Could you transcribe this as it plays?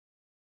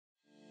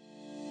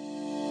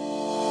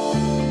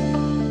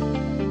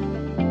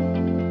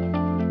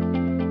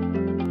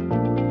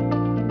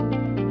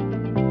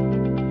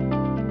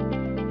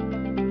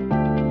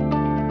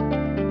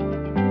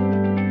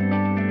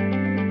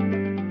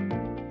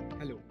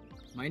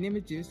My name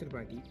is Jivesh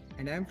Tripathi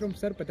and I am from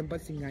Sir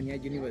Patampat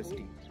Singhania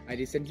University. I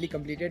recently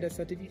completed a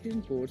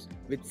certification course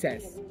with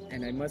SAS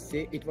and I must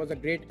say it was a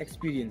great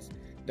experience.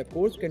 The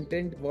course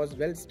content was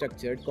well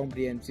structured,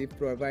 comprehensive,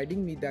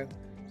 providing me the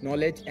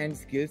knowledge and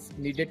skills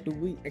needed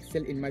to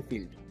excel in my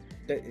field.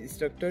 The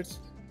instructors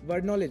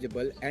were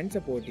knowledgeable and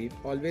supportive,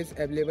 always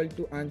available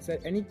to answer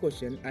any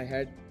question I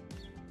had.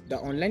 The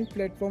online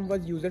platform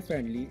was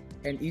user-friendly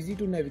and easy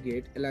to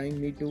navigate,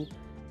 allowing me to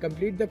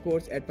complete the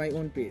course at my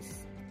own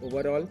pace.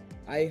 Overall,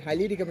 I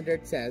highly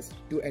recommended SAS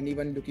to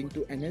anyone looking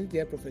to enhance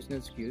their professional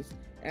skills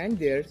and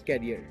their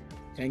career.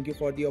 Thank you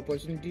for the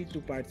opportunity to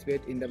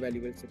participate in the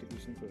valuable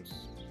certification course.